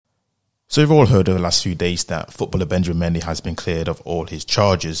So we've all heard over the last few days that footballer Benjamin Mendy has been cleared of all his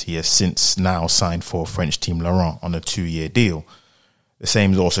charges. He has since now signed for French team Lorient on a 2-year deal. The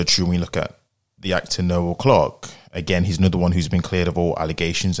same is also true when you look at the actor Noel Clarke. Again, he's another one who's been cleared of all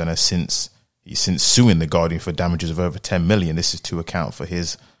allegations and he's since suing The Guardian for damages of over 10 million. This is to account for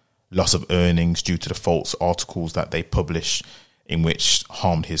his loss of earnings due to the false articles that they published in which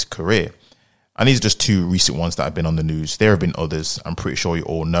harmed his career. And these are just two recent ones that have been on the news. There have been others. I'm pretty sure you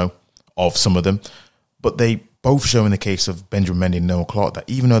all know of some of them, but they both show in the case of Benjamin Mendy and Noel Clarke that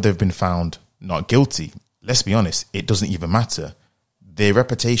even though they've been found not guilty, let's be honest, it doesn't even matter. Their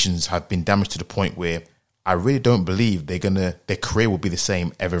reputations have been damaged to the point where I really don't believe their career will be the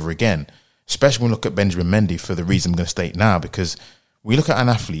same ever again. Especially when we look at Benjamin Mendy for the reason I'm going to state now, because we look at an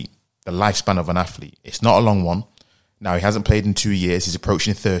athlete, the lifespan of an athlete, it's not a long one. Now, he hasn't played in 2 years. He's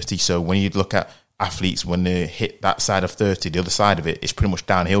approaching 30. So when you look at athletes, when they hit that side of 30, the other side of it, it's pretty much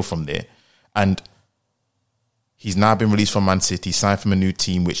downhill from there. And he's now been released from Man City, signed from a new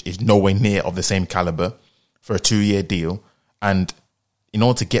team, which is nowhere near of the same caliber, for a 2-year deal. And in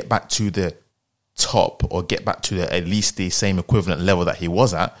order to get back to the top or get back to at least the same equivalent level that he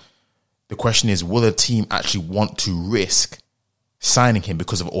was at, the question is, will a team actually want to risk signing him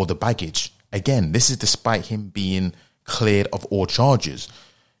because of all the baggage? Again, this is despite him being cleared of all charges.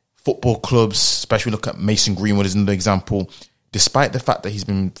 Football clubs, especially look at Mason Greenwood as another example, despite the fact that he's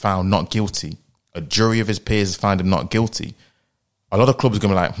been found not guilty, a jury of his peers has found him not guilty, a lot of clubs are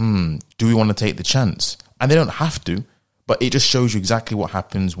going to be like, do we want to take the chance? And they don't have to, but it just shows you exactly what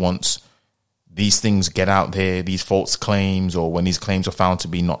happens once these things get out there, these false claims, or when these claims are found to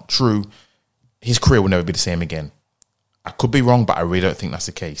be not true. His career will never be the same again. I could be wrong, but I really don't think that's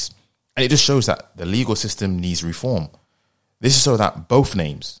the case. And it just shows that the legal system needs reform. This is so that both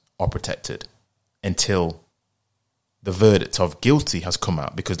names are protected until the verdict of guilty has come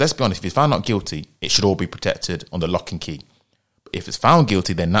out. Because let's be honest, if he's found not guilty, it should all be protected under lock and key. But if it's found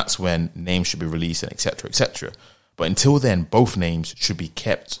guilty, then that's when names should be released and etc., etc. But until then, both names should be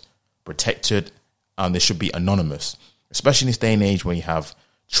kept protected and they should be anonymous, especially in this day and age when you have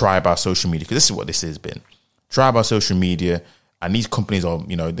tribal social media, because this is what this has been. Tribal social media, and these companies are,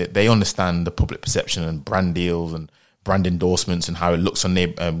 they understand the public perception and brand deals and brand endorsements and how it looks on their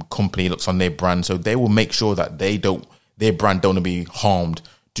company, looks on their brand. So they will make sure that their brand don't be harmed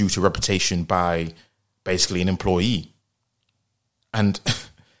due to reputation by basically an employee. And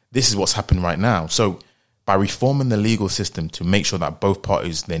this is what's happened right now. So by reforming the legal system to make sure that both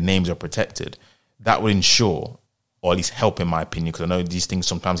parties, their names are protected, that would ensure, or at least help in my opinion, because I know these things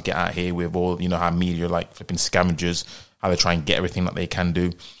sometimes get out here with all, how media are like flipping scavengers, how they try and get everything that they can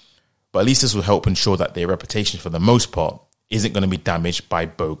do. But at least this will help ensure that their reputation, for the most part, isn't going to be damaged by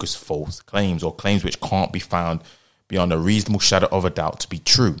bogus false claims or claims which can't be found beyond a reasonable shadow of a doubt to be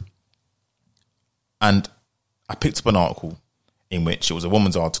true. And I picked up an article in which it was a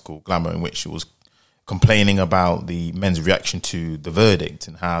woman's article, Glamour, in which she was complaining about the men's reaction to the verdict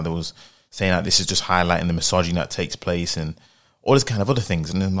and how there was saying that this is just highlighting the misogyny that takes place and all this kind of other things.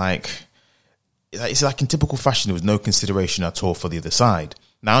 And then it's like in typical fashion, there was no consideration at all for the other side.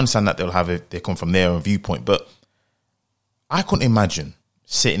 Now I understand that they come from their own viewpoint, but I couldn't imagine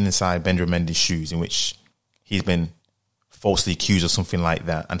sitting inside Benjamin Mendy's shoes in which he's been falsely accused of something like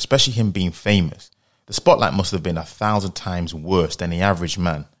that, and especially him being famous. The spotlight must have been 1,000 times worse than the average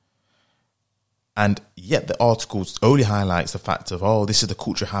man. And yet the article only highlights the fact of, this is the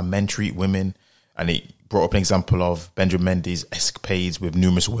culture how men treat women. And it brought up an example of Benjamin Mendy's escapades with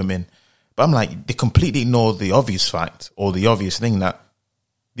numerous women. But I'm like, they completely ignore the obvious fact or the obvious thing that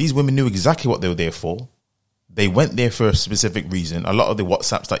these women knew exactly what they were there for. They went there for a specific reason. A lot of the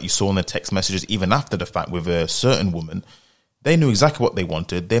WhatsApps that you saw in the text messages, even after the fact with a certain woman, they knew exactly what they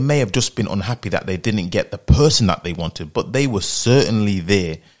wanted. They may have just been unhappy that they didn't get the person that they wanted, but they were certainly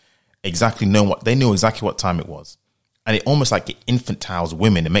there they knew exactly what time it was. And it almost like it infantiles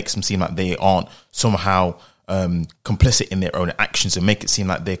women. It makes them seem like they aren't somehow complicit in their own actions and make it seem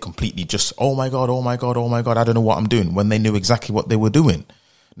like they're completely just, oh my God, I don't know what I'm doing, when they knew exactly what they were doing.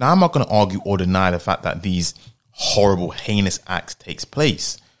 Now, I'm not going to argue or deny the fact that these horrible, heinous acts takes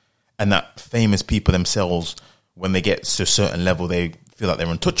place and that famous people themselves, when they get to a certain level, they feel like they're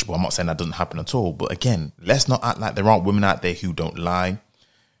untouchable. I'm not saying that doesn't happen at all. But again, let's not act like there aren't women out there who don't lie,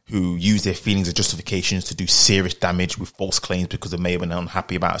 who use their feelings as justifications to do serious damage with false claims because they may have been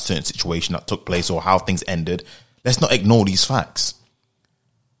unhappy about a certain situation that took place or how things ended. Let's not ignore these facts.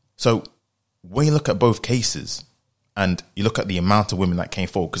 So when you look at both cases and you look at the amount of women that came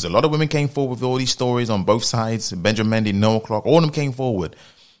forward, because a lot of women came forward with all these stories on both sides, Benjamin Mendy, Noel Clarke, all of them came forward.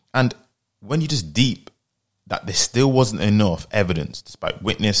 And when you just deep that there still wasn't enough evidence, despite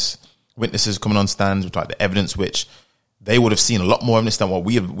witness witnesses coming on stands with like the evidence, which they would have seen a lot more evidence than what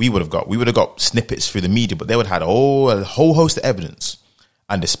we would have got. We would have got snippets through the media, but they would have had a whole host of evidence.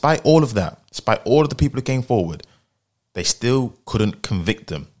 And despite all of that, despite all of the people who came forward, they still couldn't convict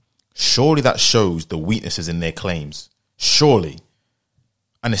them. Surely that shows the weaknesses in their claims. Surely.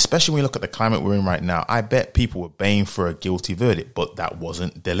 And especially when you look at the climate we're in right now, I bet people were baying for a guilty verdict, but that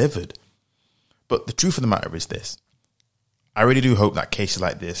wasn't delivered. But the truth of the matter is this. I really do hope that cases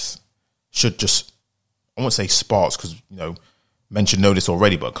like this should just, I won't say sparks, because, men should know this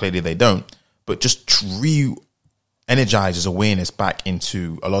already, but clearly they don't. But just re-energizes awareness back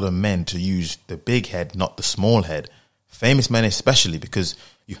into a lot of men to use the big head, not the small head. Famous men especially, because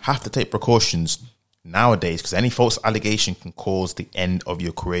you have to take precautions nowadays, because any false allegation can cause the end of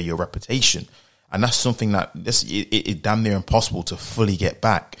your career, your reputation. And that's something that it's damn near impossible to fully get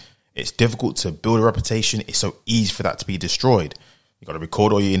back. It's difficult to build a reputation. It's so easy for that to be destroyed. You got to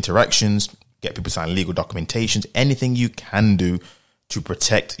record all your interactions, get people to sign legal documentations, anything you can do to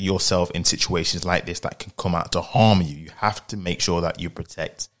protect yourself in situations like this that can come out to harm you. You have to make sure that you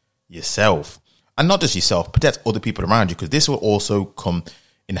protect yourself. And not just yourself, protect other people around you, because this will also come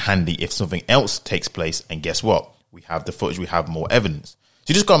in handy if something else takes place. And guess what? We have the footage, we have more evidence. So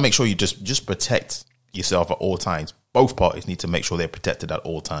you just got to make sure you just protect yourself at all times. Both parties need to make sure they're protected at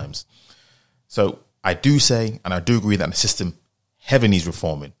all times. So I do say, and I do agree that the system heavily needs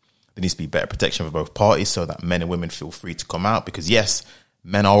reforming. There needs to be better protection for both parties so that men and women feel free to come out, because yes,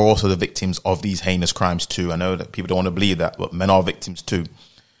 men are also the victims of these heinous crimes too. I know that people don't want to believe that, but men are victims too.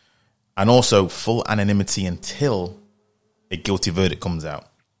 And also full anonymity until a guilty verdict comes out,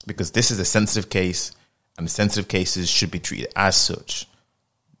 because this is a sensitive case and the sensitive cases should be treated as such.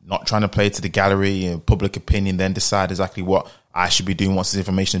 Not trying to play to the gallery and public opinion, then decide exactly what I should be doing once this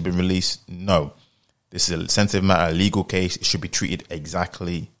information has been released. No, this is a sensitive matter, a legal case. It should be treated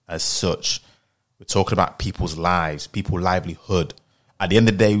exactly as such. We're talking about people's lives, people's livelihood. At the end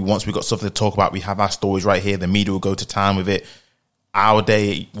of the day, once we've got something to talk about, we have our stories right here. The media will go to town with it. Our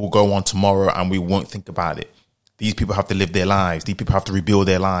day will go on tomorrow and we won't think about it. These people have to live their lives. These people have to rebuild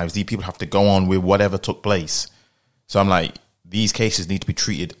their lives. These people have to go on with whatever took place. So I'm like, these cases need to be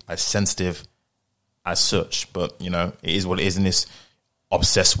treated as sensitive as such. But, it is what it is in this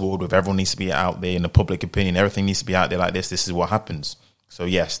obsessed world with everyone needs to be out there in the public opinion. Everything needs to be out there like this. This is what happens. So,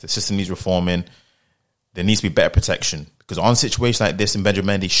 yes, the system needs reforming. There needs to be better protection. Because on a situation like this in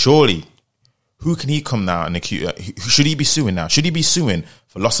Benjamin Mendy, surely, who can he come now and accuse? Should he be suing now? Should he be suing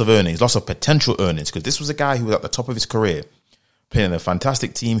for loss of earnings, loss of potential earnings? Because this was a guy who was at the top of his career, playing in a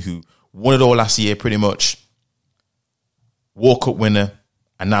fantastic team who won it all last year pretty much. World Cup winner,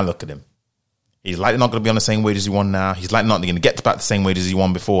 and now look at him. He's likely not going to be on the same wage as he won now. He's likely not going to get back the same wage as he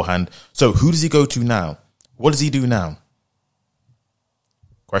won beforehand. So who does he go to now? What does he do now?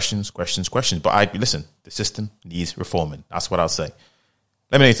 Questions. But listen, the system needs reforming. That's what I'll say.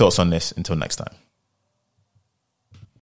 Let me know your thoughts on this. Until next time.